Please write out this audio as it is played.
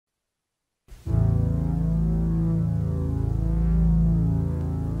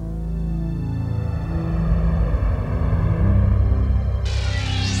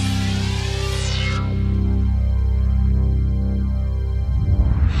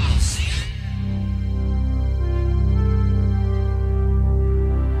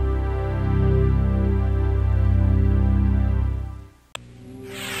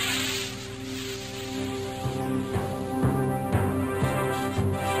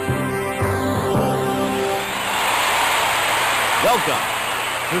Welcome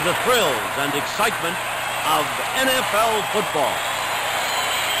to the thrills and excitement of NFL football.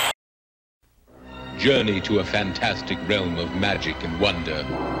 Journey to a fantastic realm of magic and wonder,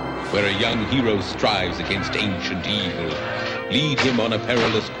 where a young hero strives against ancient evil. Lead him on a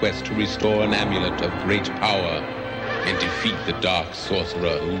perilous quest to restore an amulet of great power and defeat the dark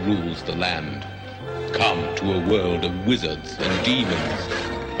sorcerer who rules the land. Come to a world of wizards and demons,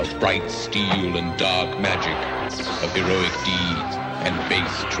 of bright steel and dark magic, of heroic deeds and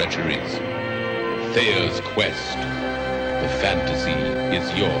base treacheries. Thayer's Quest. The fantasy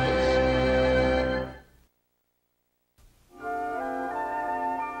is yours.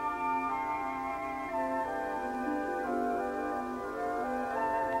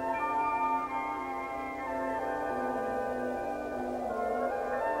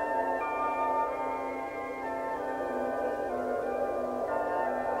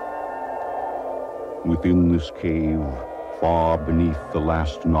 Within this cave, far beneath the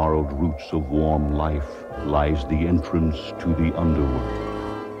last gnarled roots of warm life, lies the entrance to the underworld.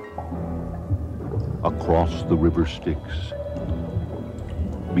 Across the river Styx,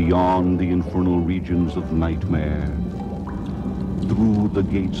 beyond the infernal regions of nightmare, through the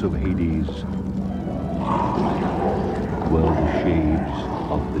gates of Hades, dwell the shades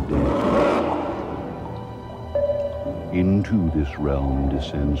of the dead. Into this realm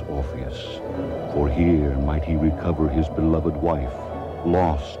descends Orpheus, for here might he recover his beloved wife,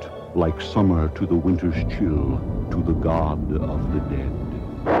 lost like summer to the winter's chill, to the god of the dead.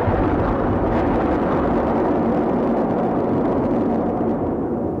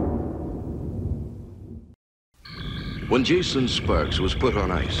 When Jason Sparks was put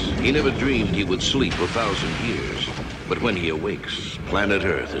on ice, he never dreamed he would sleep 1,000 years. But when he awakes, planet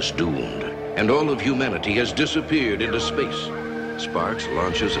Earth is doomed, and all of humanity has disappeared into space. Sparks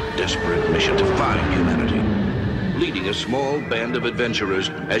launches a desperate mission to find humanity, leading a small band of adventurers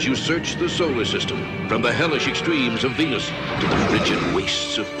as you search the solar system, from the hellish extremes of Venus to the frigid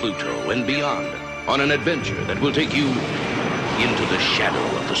wastes of Pluto and beyond, on an adventure that will take you into the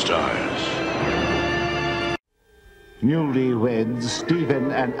shadow of the stars. Newlyweds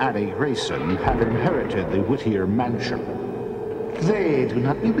Stephen and Annie Grayson have inherited the Whittier mansion. They do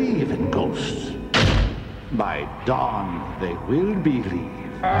not believe in ghosts. By dawn, they will believe.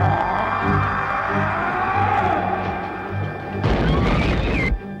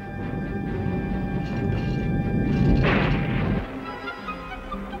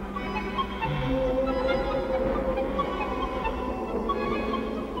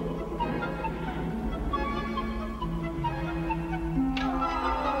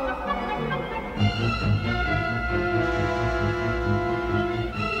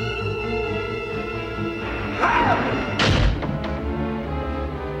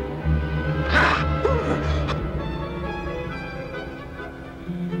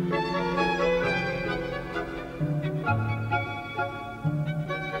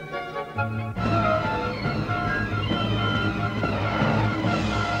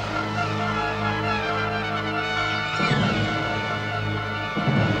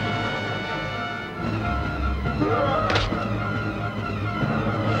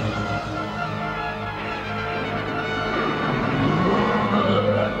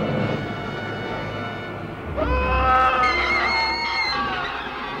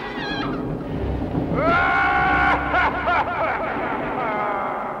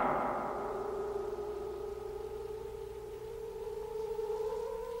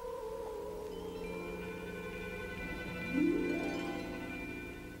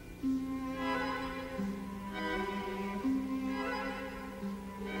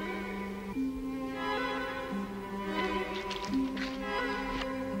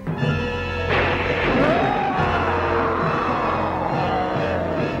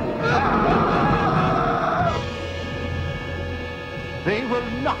 They will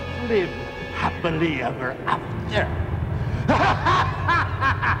not live happily ever after.